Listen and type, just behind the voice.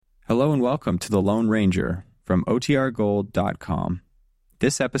Hello and welcome to The Lone Ranger from OTRGold.com.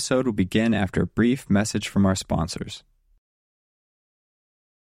 This episode will begin after a brief message from our sponsors.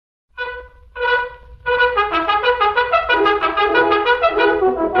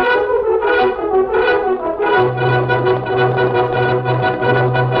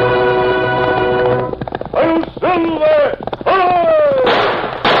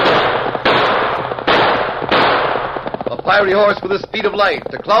 Fiery horse with the speed of light,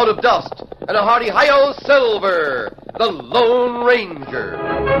 a cloud of dust, and a hearty hi-yo silver, the Lone Ranger.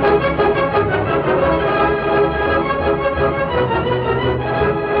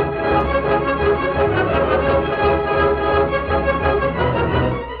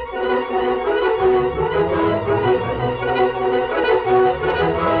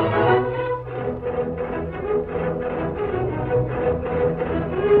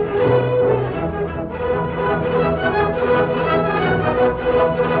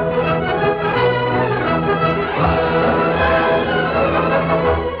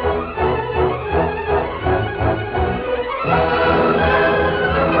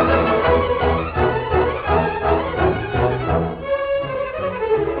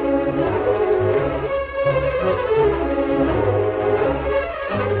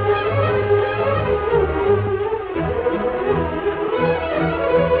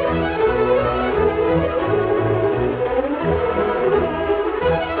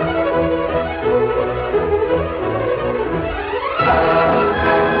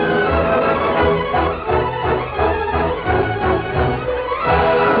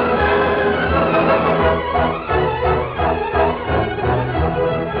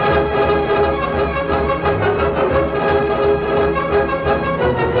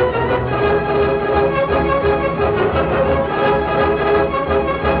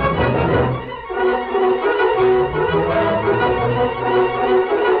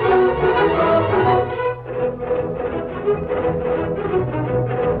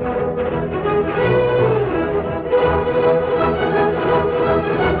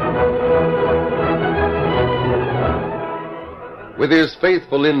 With his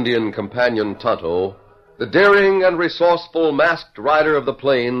faithful Indian companion Tonto, the daring and resourceful masked rider of the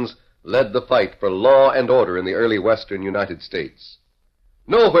plains led the fight for law and order in the early western United States.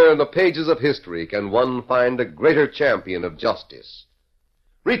 Nowhere in the pages of history can one find a greater champion of justice.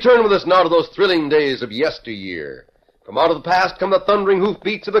 Return with us now to those thrilling days of yesteryear. From out of the past come the thundering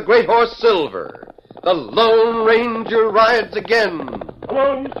hoofbeats of the great horse Silver. The Lone Ranger rides again. Come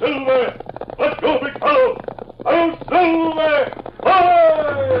on, Silver! Let's go, big fellow! Oh, Silver! Hi!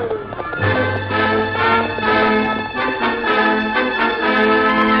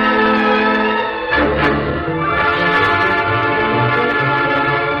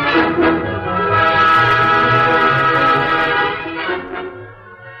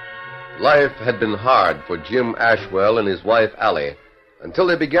 Life had been hard for Jim Ashwell and his wife Allie until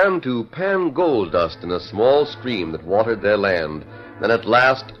they began to pan gold dust in a small stream that watered their land. Then at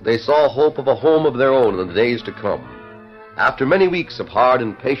last they saw hope of a home of their own in the days to come. After many weeks of hard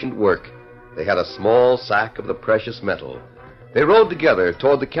and patient work, they had a small sack of the precious metal. They rode together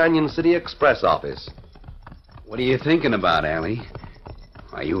toward the Canyon City Express office. What are you thinking about, Allie?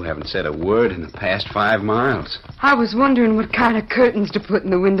 Why, you haven't said a word in the past 5 miles. I was wondering what kind of curtains to put in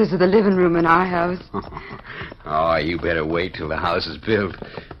the windows of the living room in our house. Oh, you better wait till the house is built.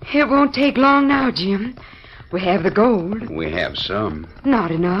 It won't take long now, Jim. We have the gold. We have some.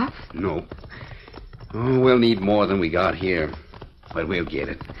 Not enough. Nope. Oh, we'll need more than we got here. But we'll get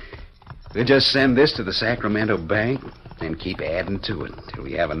it. We'll just send this to the Sacramento bank and keep adding to it till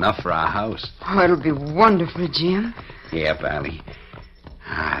we have enough for our house. Oh, it'll be wonderful, Jim. Yep, Allie.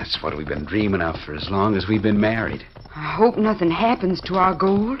 That's what we've been dreaming of for as long as we've been married. I hope nothing happens to our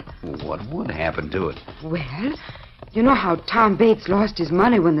gold. What would happen to it? Well, you know how Tom Bates lost his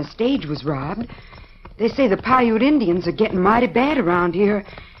money when the stage was robbed. They say the Paiute Indians are getting mighty bad around here,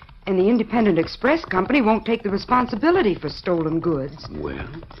 and the Independent Express Company won't take the responsibility for stolen goods. Well,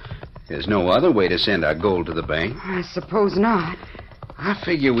 there's no other way to send our gold to the bank. I suppose not. I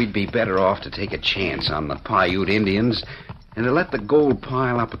figure we'd be better off to take a chance on the Paiute Indians and to let the gold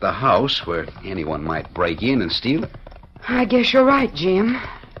pile up at the house where anyone might break in and steal it. I guess you're right, Jim.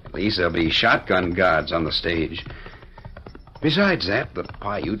 At least there'll be shotgun guards on the stage. Besides that, the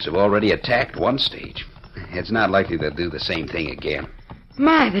Paiutes have already attacked one stage. It's not likely they'll do the same thing again.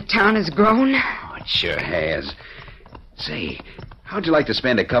 My, the town has grown. Oh, it sure has. Say, how'd you like to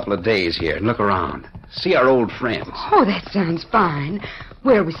spend a couple of days here and look around? See our old friends. Oh, that sounds fine.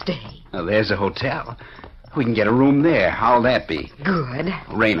 Where'll we stay? Now, there's a hotel. We can get a room there. How'll that be? Good.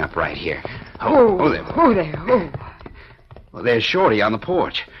 Rain up right here. Oh, there. Well, there's Shorty on the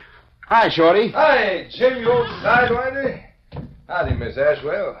porch. Hi, Shorty. Hi, Jim, you old sidewinder. Howdy, Miss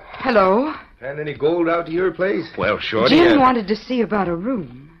Ashwell. Hello. Found any gold out to your place? Well, Shorty... Jim wanted to see about a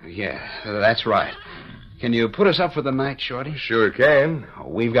room. Yeah, that's right. Can you put us up for the night, Shorty? Sure can.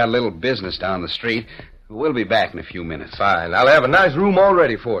 We've got a little business down the street. We'll be back in a few minutes. Fine. I'll have a nice room all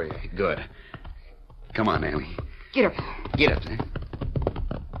ready for you. Good. Come on, Ellie. Get up. Get up there.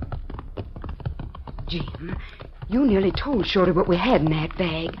 Jim, you nearly told Shorty what we had in that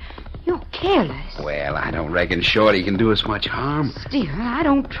bag. You're careless. Well, I don't reckon Shorty can do us much harm. Still, I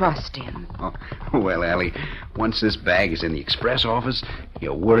don't trust him. Oh, well, Ellie, once this bag is in the express office,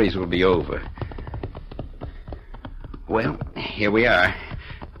 your worries will be over. Well, here we are.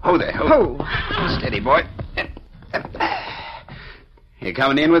 Ho there, ho. Ho. Steady, boy. You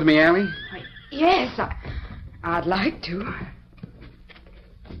coming in with me, Ellie? Yes, I'd like to.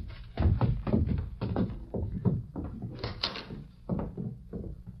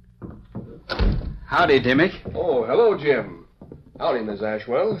 Howdy, Dimmick. Oh, hello, Jim. Howdy, Miss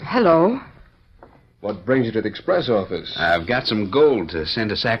Ashwell. Hello. What brings you to the express office? I've got some gold to send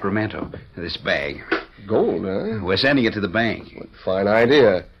to Sacramento. This bag. Gold, huh? We're sending it to the bank. What a fine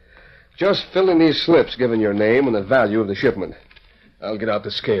idea. Just fill in these slips, giving your name and the value of the shipment. I'll get out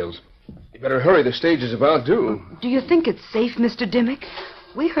the scales. You better hurry. The stage is about due. Do you think it's safe, Mr. Dimmick?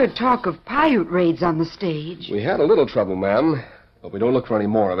 We heard talk of Paiute raids on the stage. We had a little trouble, ma'am, but we don't look for any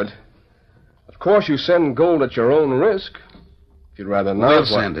more of it. Of course, you send gold at your own risk. If you'd rather not... We'll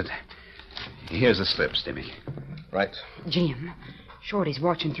send it. Here's the slips, Dimmick. Right. Jim, Shorty's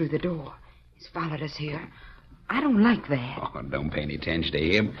watching through the door. He's followed us here. I don't like that. Oh, don't pay any attention to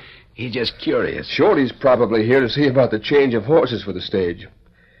him. He's just curious. Shorty's probably here to see about the change of horses for the stage.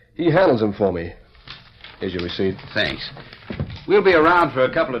 He handles them for me. Here's your receipt. Thanks. We'll be around for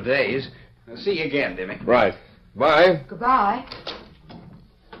a couple of days. I'll see you again, Dimmick. Right. Bye. Goodbye.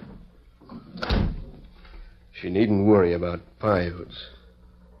 She needn't worry about Paiutes.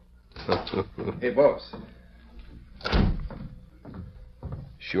 Hey, boss.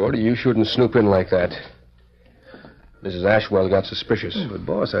 Shorty, you shouldn't snoop in like that. Mrs. Ashwell got suspicious. But,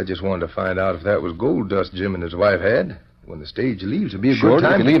 boss, I just wanted to find out if that was gold dust Jim and his wife had. When the stage leaves, it'd be a Shorty, good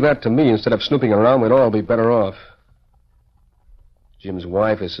time. if you leave that to me instead of snooping around, we'd all be better off. Jim's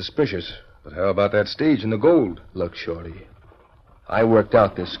wife is suspicious. But how about that stage and the gold? Look, Shorty, I worked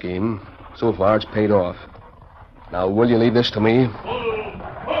out this scheme. So far, it's paid off. Now, will you leave this to me?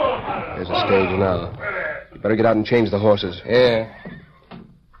 There's a stage now. You better get out and change the horses. Yeah.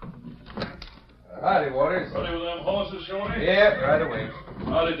 Howdy, Waters. Ready with them horses, Shorty? Yeah, right away.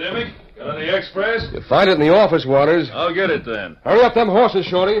 Howdy, Dimmick. Got any express? You find it in the office, Waters. I'll get it then. Hurry up them horses,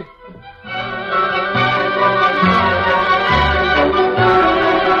 Shorty.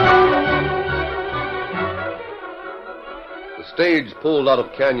 The stage pulled out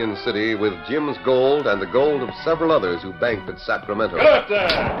of Canyon City with Jim's gold and the gold of several others who banked at Sacramento. Get up there!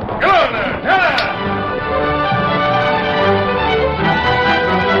 Get on there! Get out!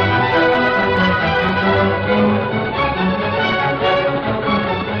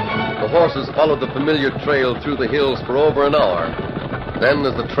 The horses followed the familiar trail through the hills for over an hour. Then,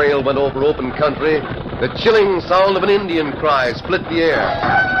 as the trail went over open country, the chilling sound of an Indian cry split the air.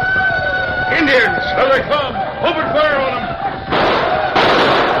 Indians! There they come! Open fire on them!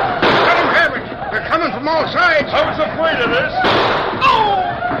 Let them have it. They're coming from all sides. I was afraid of this.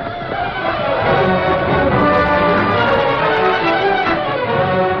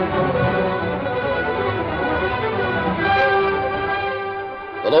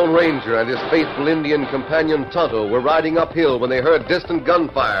 The Lone Ranger and his faithful Indian companion Tonto were riding uphill when they heard distant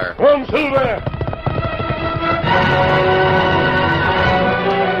gunfire. Come, Silver!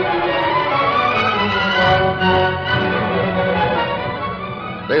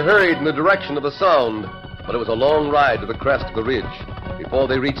 They hurried in the direction of the sound, but it was a long ride to the crest of the ridge. Before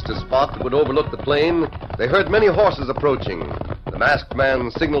they reached a spot that would overlook the plain, they heard many horses approaching. The masked man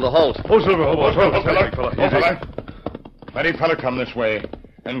signaled a halt. Oh, Silver, oh, fella. Mighty fella, come this way.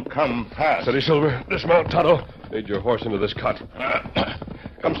 And come fast. Steady, Silver. Dismount, Tonto. Lead your horse into this cut.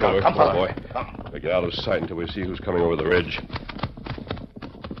 Come, Silver. Come, fella. boy. Come. We get out of sight until we see who's coming over the ridge.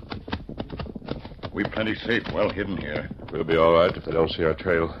 We plenty safe, well hidden here. We'll be all right if they don't see our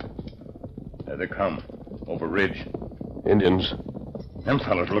trail. There they come. Over ridge. Indians. Them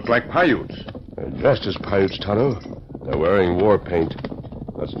fellas look like Paiutes. They're dressed as Paiutes, Tonto. They're wearing war paint.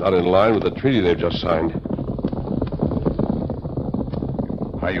 That's not in line with the treaty they've just signed.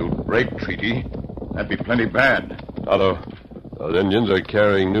 Paiute break treaty. That'd be plenty bad. Tonto, those Indians are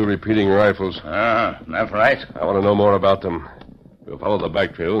carrying new repeating rifles. Ah, that's right. I want to know more about them. We'll follow the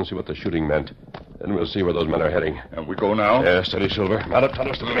back trail and see what the shooting meant. Then we'll see where those men are heading. And we go now? Yeah, steady, Silver. Mount up,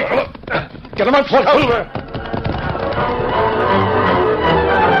 Tonto. Steady. Get him up, Silver!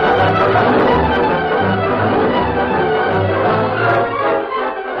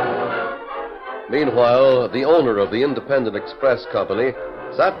 Meanwhile, the owner of the Independent Express Company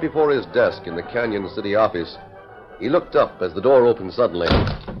sat before his desk in the Canyon City office. He looked up as the door opened suddenly.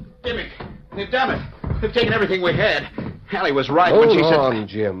 Dimmick, damn it. They've taken everything we had. Allie was right when she said... Hold on,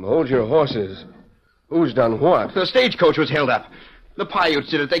 Jim. Hold your horses. Who's done what? The stagecoach was held up. The Paiutes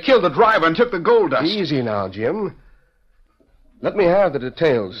did it. They killed the driver and took the gold dust. Easy now, Jim. Let me have the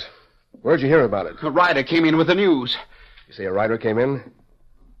details. Where'd you hear about it? A rider came in with the news. You say a rider came in?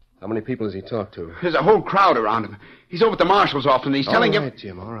 How many people has he talked to? There's a whole crowd around him. He's over at the marshal's office and he's telling All right,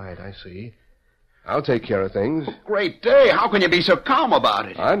 Jim, all right, I see. I'll take care of things. Great day. How can you be so calm about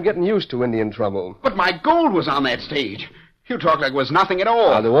it? I'm getting used to Indian trouble. But my gold was on that stage. You talk like it was nothing at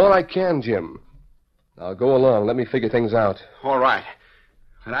all. I'll do all I can, Jim. Now go along. Let me figure things out. All right.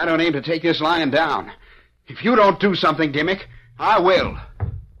 And I don't aim to take this lying down. If you don't do something, Dimmick, I will.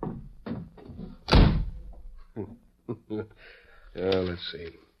 Let's see.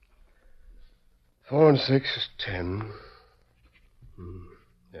 4 and 6 is 10.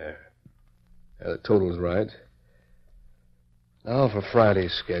 Yeah, the total's right. Now for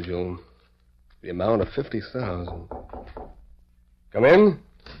Friday's schedule. The amount of 50,000. Come in.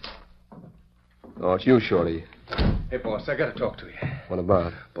 Oh, it's you, Shorty. Hey, boss, I gotta talk to you. What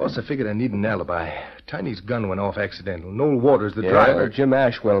about? Boss, I figured I need an alibi. Tiny's gun went off accidental. Noel Waters, the Yeah, driver. Jim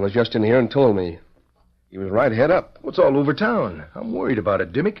Ashwell was just in here and told me. He was right head up. What's all over town? I'm worried about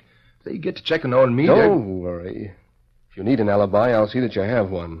it, Dimmick. If they get to checking on me, Don't worry. If you need an alibi, I'll see that you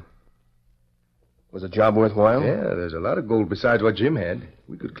have one. Was the job worthwhile? Yeah, there's a lot of gold besides what Jim had.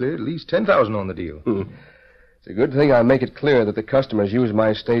 We could clear at least 10,000 on the deal. It's a good thing I make it clear that the customers use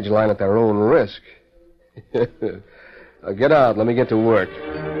my stage line at their own risk. Now get out. Let me get to work.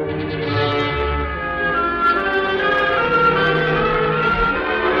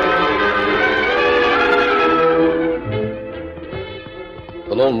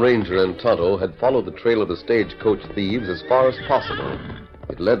 The Lone Ranger and Tonto had followed the trail of the stagecoach thieves as far as possible.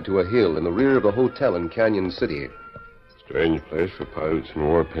 It led to a hill in the rear of the hotel in Canyon City. Strange place for pirates in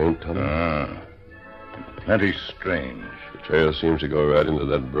war paint, Tonto. Plenty strange. The trail seems to go right into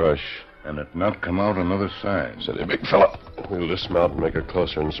that brush. And it not come out another side. Steady, big fella. We'll dismount and make a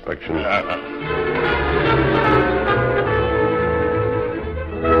closer inspection.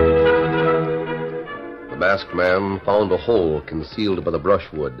 The masked man found a hole concealed by the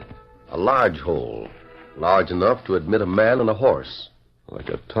brushwood. A large hole. Large enough to admit a man and a horse. Like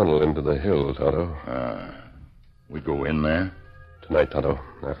a tunnel into the hill, Tonto. We go in there? Tonight, Tonto,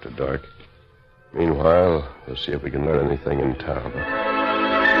 after dark. Meanwhile, we'll see if we can learn anything in town.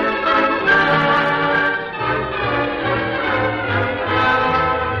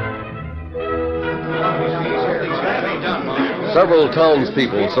 Several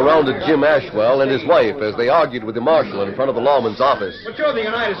townspeople surrounded Jim Ashwell and his wife as they argued with the marshal in front of the lawman's office. But you're the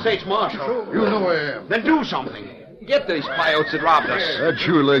United States Marshal. You know I am. Then do something. Get these Paiutes that robbed us. I'd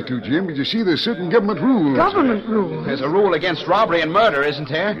sure like to, Jim, but you see, there's certain government rules. Government rules. There's a rule against robbery and murder, isn't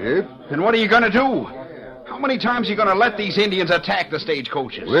there? Yep. Then what are you going to do? How many times are you going to let these Indians attack the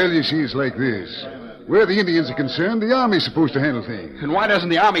stagecoaches? Well, you see, it's like this. Where the Indians are concerned, the Army's supposed to handle things. And why doesn't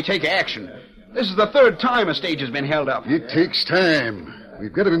the Army take action? This is the third time a stage has been held up. It takes time.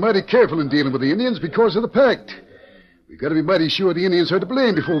 We've got to be mighty careful in dealing with the Indians because of the pact. We've got to be mighty sure the Indians are to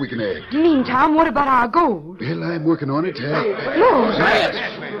blame before we can act. Meantime, what about our gold? Well, I'm working on it. Lord.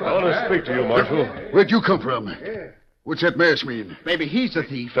 I want to speak to you, Marshal. Where'd you come from? What's that mask mean? Maybe he's the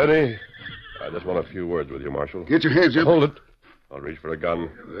thief. Steady. I just want a few words with you, Marshal. Get your hands up. Hold it. I'll reach for a gun.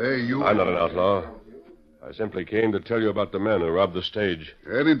 There you I'm not an outlaw. I simply came to tell you about the men who robbed the stage.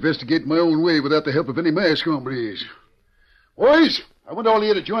 I'd investigate my own way without the help of any mask hombres. Boys, I want all of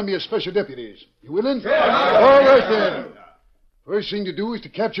you to join me as special deputies. You willing? All right, then. First thing to do is to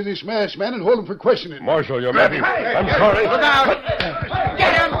capture this masked man and hold him for questioning. Marshal, you're mad. I'm sorry. Look out!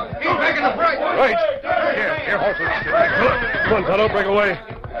 Get him! He's making a break! Right. Here, horses. Come on, Tonto, break away.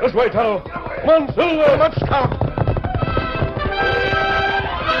 This way, Tonto. Come on, Silver, let's count.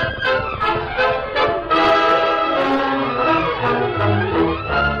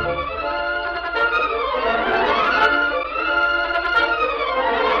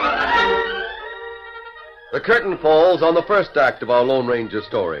 The curtain falls on the first act of our Lone Ranger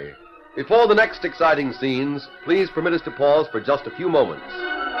story. Before the next exciting scenes, please permit us to pause for just a few moments.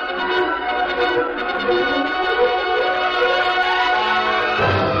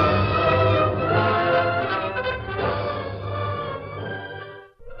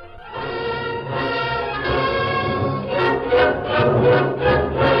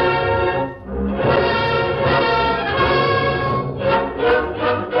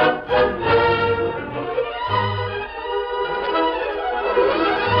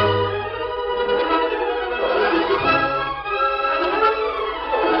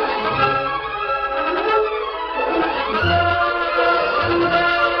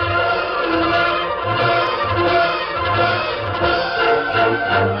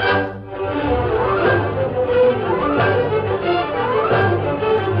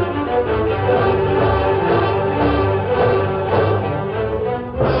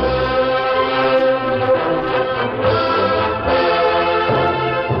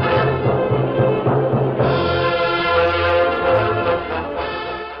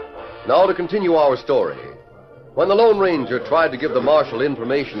 Now to continue our story. When the Lone Ranger tried to give the marshal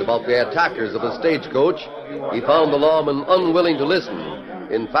information about the attackers of the stagecoach, he found the lawman unwilling to listen.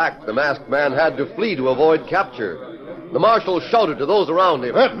 In fact, the masked man had to flee to avoid capture. The marshal shouted to those around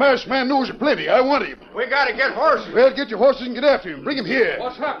him. That masked man knows plenty. I want him. We gotta get horses. Well, get your horses and get after him. Bring him here.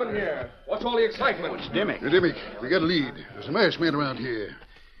 What's happened here? What's all the excitement? It's Dimmick. Hey, Dimmick, we got a lead. There's a masked man around here.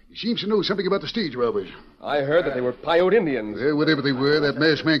 He seems to know something about the stage robbers. I heard that they were Paiute Indians. Well, whatever they were, that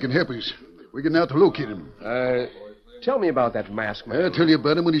masked man can help us. We're getting out to locate him. Tell me about that masked man. I'll tell you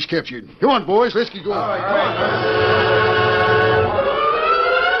about him when he's captured. Come on, boys. Let's get going. All right.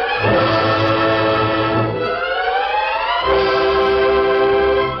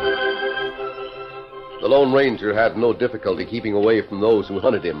 The Lone Ranger had no difficulty keeping away from those who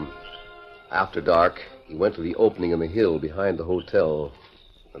hunted him. After dark, he went to the opening in the hill behind the hotel.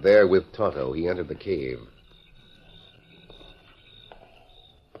 There, with Tonto, he entered the cave.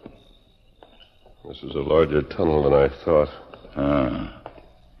 This is a larger tunnel than I thought.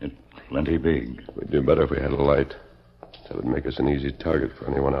 It's plenty big. We'd do better if we had a light. That would make us an easy target for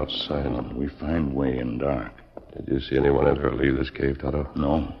anyone outside. We find way in dark. Did you see anyone enter or leave this cave, Tonto?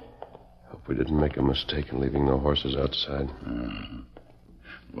 No. Hope we didn't make a mistake in leaving no horses outside.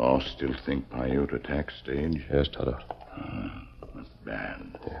 Law still think Paiute attack stage? Yes, Tonto. That's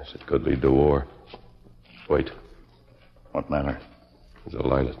bad. Yes, it could lead to war. Wait. What matter? There's a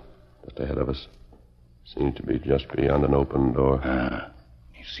light just ahead of us. Seems to be just beyond an open door.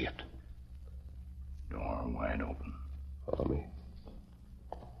 You see it? Door wide open. Follow me.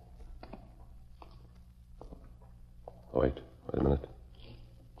 Wait a minute.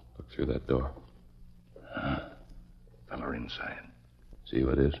 Look through that door. Feller inside. See who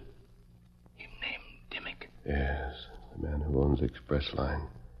it is? Him named Dimmick. Yes, the man who owns the express line.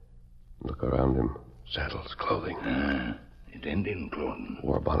 Look around him. Saddles, clothing. It Indian clothing.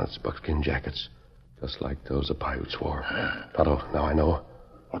 War bonnets, buckskin jackets. Just like those the Paiutes wore. Tonto, now I know.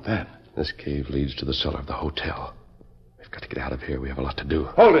 What that? This cave leads to the cellar of the hotel. We've got to get out of here. We have a lot to do.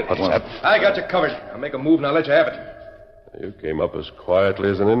 Hold it. What's that? I got you covered. I'll make a move and I'll let you have it. You came up as quietly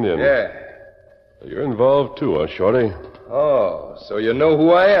as an Indian. Yeah. You're involved, too, huh, Shorty? Oh, so you know who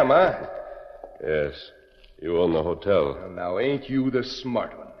I am, huh? Yes. You own the hotel. Well, now, ain't you the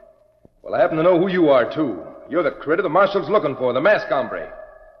smart one? Well, I happen to know who you are, too. You're the critter the marshal's looking for, the masked hombre.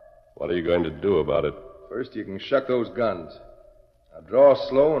 What are you going to do about it? First, you can shuck those guns. Now, draw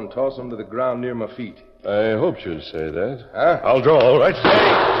slow and toss them to the ground near my feet. I hoped you'd say that. Huh? I'll draw, all right.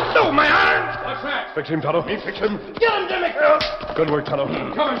 No, my arms! What's that? Fix him, Tonto. Me fix him. Get him, Dimmick! Good work, Tonto.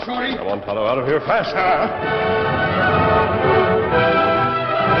 Come on, Shorty. I want Tonto out of here fast.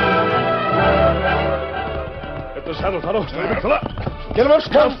 Get the saddle, Tonto. Steady, big fella. Get him up,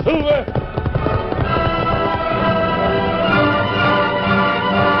 Scout. Silver.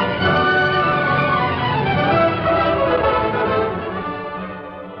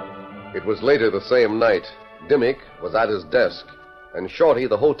 It was later the same night. Dimmick was at his desk, and Shorty,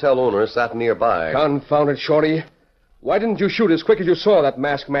 the hotel owner, sat nearby. Confound it, Shorty. Why didn't you shoot as quick as you saw that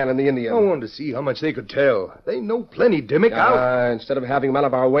masked man and the Indian? I wanted to see how much they could tell. They know plenty, Dimmick. Instead of having them out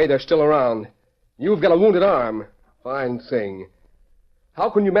of our way, they're still around. You've got a wounded arm. Fine thing. How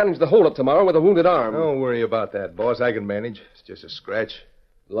can you manage the hold-up tomorrow with a wounded arm? Don't worry about that, boss. I can manage. It's just a scratch.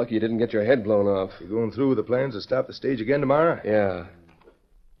 Lucky you didn't get your head blown off. You going through with the plans to stop the stage again tomorrow? Yeah.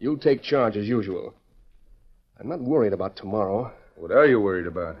 You'll take charge as usual. I'm not worried about tomorrow. What are you worried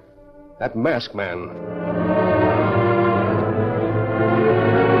about? That masked man.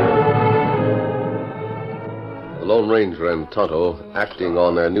 The Lone Ranger and Tonto, acting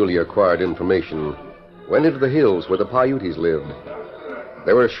on their newly acquired information, went into the hills where the Paiutes lived.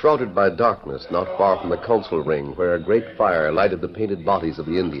 They were shrouded by darkness not far from the council ring, where a great fire lighted the painted bodies of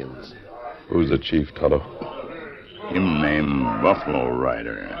the Indians. Who's the chief, Tonto? Him named Buffalo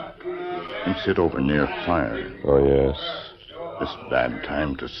Rider. Him sit over near fire. Oh, yes. This bad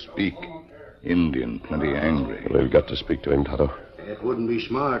time to speak. Indian plenty angry. Well, we've got to speak to him, Tonto. That wouldn't be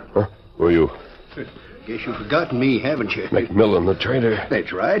smart. Huh? Who are you? Guess you've forgotten me, haven't you? McMillan, the trader.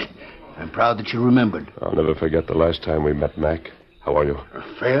 That's right. I'm proud that you remembered. I'll never forget the last time we met, Mac. How are you?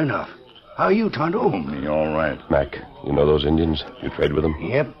 Fair enough. How are you, Tonto? Oh, me all right. Mac, you know those Indians? You trade with them?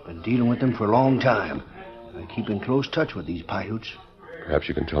 Yep, been dealing with them for a long time. I keep in close touch with these Paiutes. Perhaps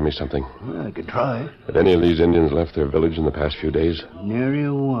you can tell me something. Well, I could try. Have any of these Indians left their village in the past few days? Nary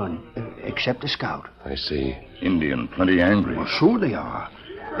a one, except a scout. I see. Indian plenty angry. Well, sure they are.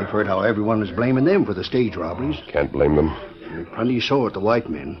 They've heard how everyone was blaming them for the stage robberies. Can't blame them. They're plenty sore at the white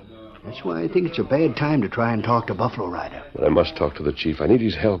men. That's why I think it's a bad time to try and talk to Buffalo Rider. But I must talk to the chief. I need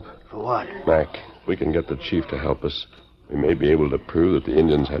his help. For what? Mac, we can get the chief to help us. We may be able to prove that the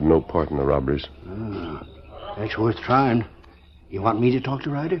Indians had no part in the robberies. That's worth trying. You want me to talk to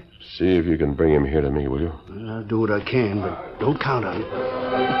Ryder? See if you can bring him here to me, will you? I'll do what I can, but don't count on it.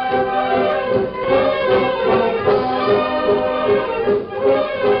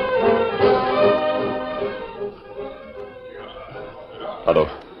 Otto,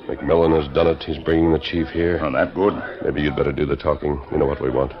 McMillan has done it. He's bringing the chief here. Oh, that good? Maybe you'd better do the talking. You know what we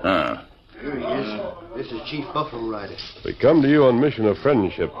want. Ah. Here he is. This is Chief Buffalo Rider. We come to you on mission of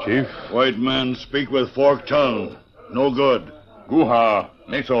friendship, Chief. White man speak with forked tongue. No good. Guha,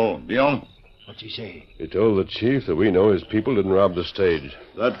 Meso, Dion. What's he say? He told the chief that we know his people didn't rob the stage.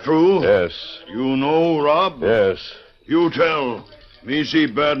 That true? Yes. You know, Rob? Yes. You tell. Me see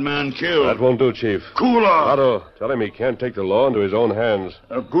bad man killed. That won't do, Chief. Kula! Otto, tell him he can't take the law into his own hands.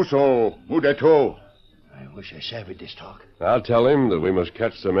 Guso, Mudeto. I wish I saved this talk. I'll tell him that we must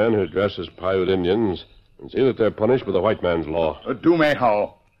catch the men who dress as Paiute Indians and see that they're punished with the white man's law. Do me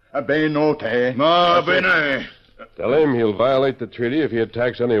how? Benote. Ma bene. Tell him he'll violate the treaty if he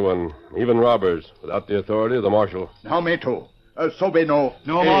attacks anyone, even robbers, without the authority of the marshal. How me too? Sobeno.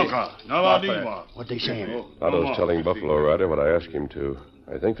 No maka. No what they saying? Otto's telling Buffalo Rider what I asked him to.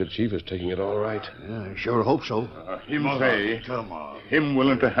 I think the chief is taking it all right. Yeah, I sure hope so. Him say, him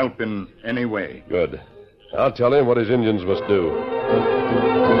willing to help in any way. Good. I'll tell him what his Indians must do.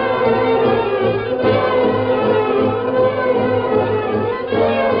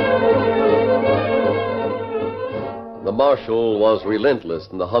 The marshal was relentless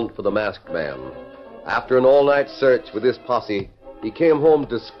in the hunt for the masked man. After an all-night search with his posse, he came home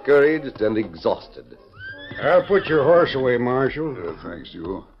discouraged and exhausted. I'll put your horse away, Marshal. Thanks,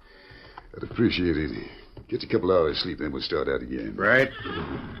 Joe. I'd appreciate it. Get you a couple hours sleep, then we'll start out again. Right.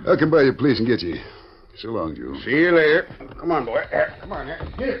 I'll come by your place and get you. So long, Joe. See you later. Come on, boy. Come on.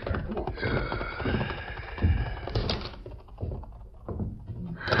 Here. Come on.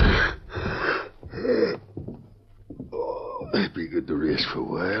 It'd be good to rest for a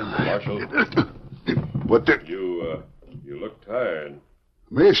while. Marshal. What the... You look tired.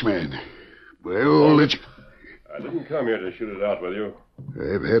 Masked man. Well, let's... I didn't come here to shoot it out with you.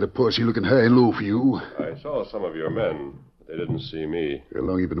 I've had a posse looking high and low for you. I saw some of your men, but they didn't see me. How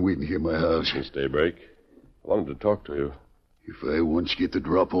long you been waiting here in my house? Since daybreak. I wanted to talk to you. If I once get the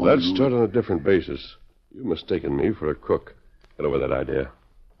drop on Let's you... start on a different basis. You've mistaken me for a crook. Get over that idea.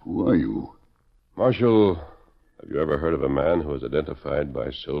 Who are you? Marshal, have you ever heard of a man who was identified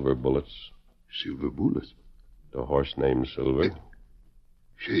by silver bullets? Silver bullets? The horse named Silver.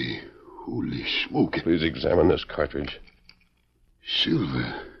 Say, holy smoke. Please examine this cartridge.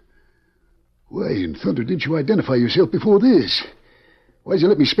 Silver? Why in thunder didn't you identify yourself before this? Why'd you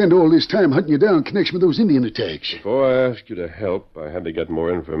let me spend all this time hunting you down in connection with those Indian attacks? Before I asked you to help, I had to get more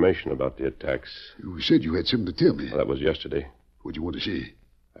information about the attacks. You said you had something to tell me. Well, that was yesterday. What'd you want to say?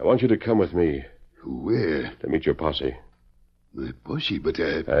 I want you to come with me. Where? To meet your posse. My posse, but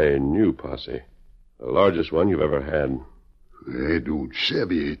I... A new posse. The largest one you've ever had. I don't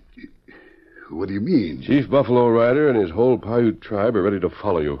savvy it. What do you mean? Chief Buffalo Rider and his whole Paiute tribe are ready to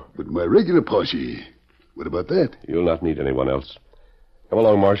follow you. But my regular posse, what about that? You'll not need anyone else. Come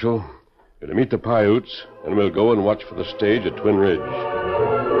along, Marshal. You're to meet the Paiutes, and we'll go and watch for the stage at Twin Ridge.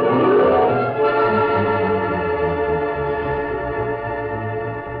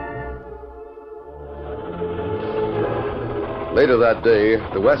 Later that day,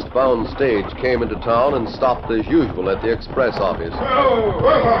 the westbound stage came into town and stopped as usual at the express office.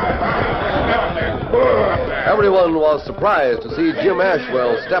 Everyone was surprised to see Jim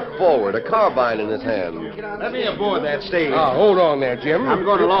Ashwell step forward, a carbine in his hand. Let me aboard that stage. Hold on there, Jim. I'm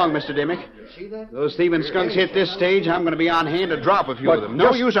going along, Mr. Dimmick. Those thieving skunks hit this stage, I'm going to be on hand to drop a few of them.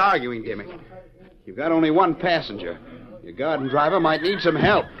 No use arguing, Dimmick. You've got only one passenger. Your guard and driver might need some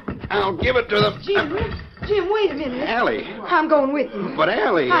help. I'll give it to them. Jim, wait a minute. Allie. I'm going with you. But,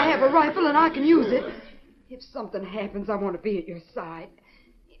 Allie... I have a rifle and I can use it. If something happens, I want to be at your side.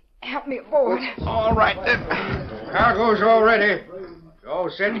 Help me aboard. All right, then. Cargo's all ready. All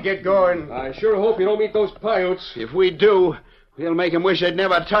set to get going. I sure hope you don't meet those Paiutes. If we do, we'll make them wish they'd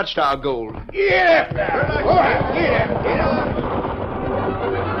never touched our gold. Yeah! All right, get up.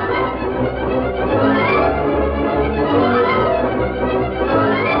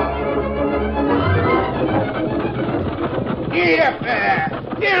 Get up there!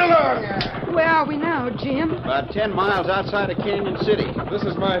 Get along! Where are we now, Jim? About 10 miles outside of Canyon City. This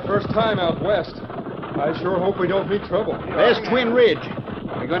is my first time out west. I sure hope we don't meet trouble. There's Twin Ridge.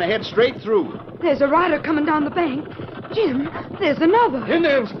 We're going to head straight through. There's a rider coming down the bank. Jim, there's another.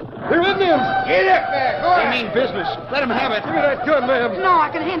 Indians! They're Indians! Get up there! Go They on. mean business. Let them have it. Give me that gun, ma'am. No, I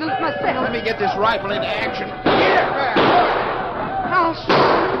can handle it myself. Let me get this rifle into action. Get up there! Go on.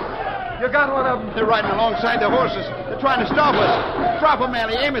 I'll You got one of them. They're riding alongside the horses. They're trying to stop us. Drop them,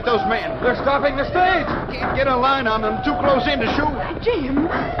 Manny. Aim at those men. They're stopping the stage. Can't get a line on them. Too close in to shoot. Jim,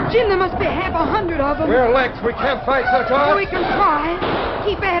 there must be 100 of them. We're licked. We can't fight such odds. We can try.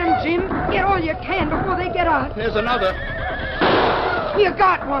 Keep at them, Jim. Get all you can before they get us. There's another. You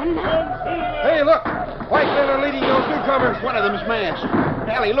got one. Hey, look. White men are leading those newcomers. One of them's masked.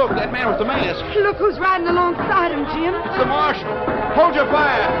 Allie, look. That man with the mask. Look who's riding alongside him, Jim. It's the marshal. Hold your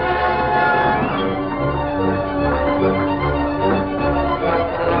fire.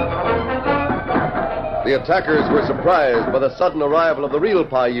 The attackers were surprised by the sudden arrival of the real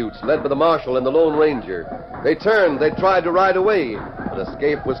Paiutes, led by the marshal and the Lone Ranger. They turned, they tried to ride away, but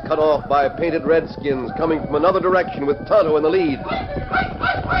escape was cut off by painted redskins coming from another direction with Tonto in the lead.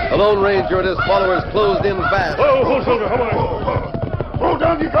 The Lone Ranger and his followers closed in fast. Hold, Silver, come on. Hold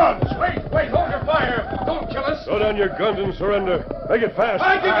down your guns. Wait, hold your fire. Don't kill us. Throw down your guns and surrender. Make it fast.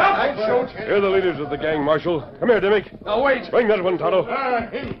 Don't shoot. You're the leaders of the gang, Marshal. Come here, Dimmick. Now, wait. Bring that one, Tonto.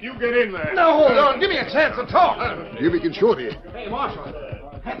 You get in there. Now, hold on. Give me a chance to talk. Dimmick and Shorty. Hey, Marshal.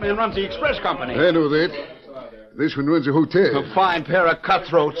 That man runs the express company. I know that. This one runs a hotel. A fine pair of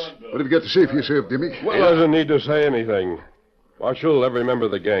cutthroats. What have you got to say for yourself, Dimmick? Well, doesn't need to say anything. Marshal, every member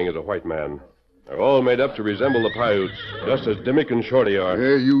of the gang is a white man. They're all made up to resemble the Paiutes, just as Dimmick and Shorty are.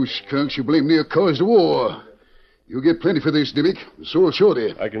 Yeah, you skunks, you blame near caused the war. You'll get plenty for this, Dimmick. So will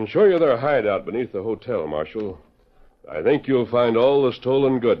Shorty. I can show you their hideout beneath the hotel, Marshal. I think you'll find all the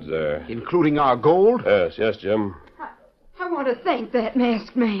stolen goods there. Including our gold? Yes, Jim. I want to thank that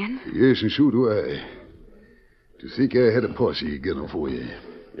masked man. Yes, and so do I. To think I had a posse gunning for you.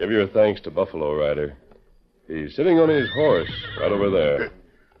 Give your thanks to Buffalo Rider. He's sitting on his horse right over there.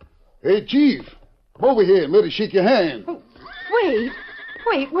 Hey, Chief. Come over here and let us shake your hand. Oh,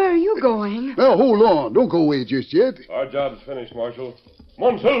 wait, where are you going? Now, hold on. Don't go away just yet. Our job's finished, Marshal. Come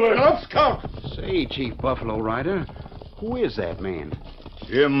on, Silver. Let's count. Say, Chief Buffalo Rider, who is that man?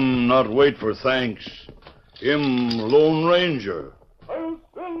 Him not wait for thanks. Him Lone Ranger.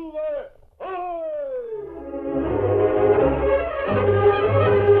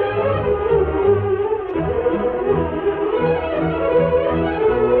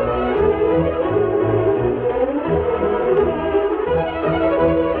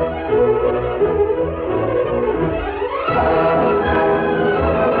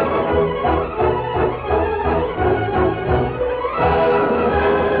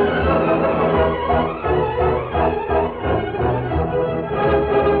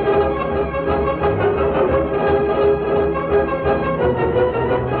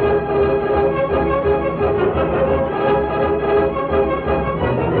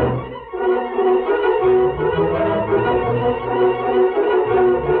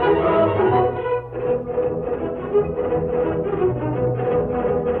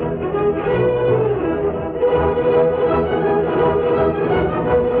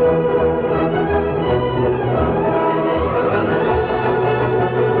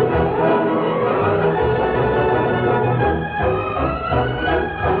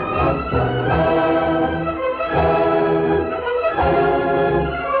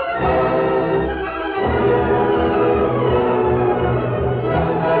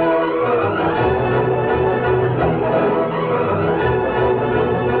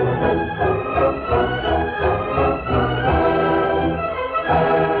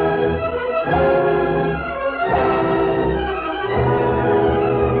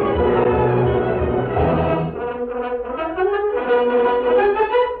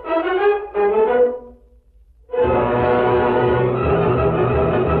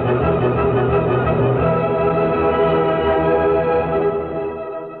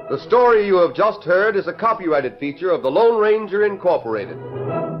 The story you have just heard is a copyrighted feature of the Lone Ranger Incorporated.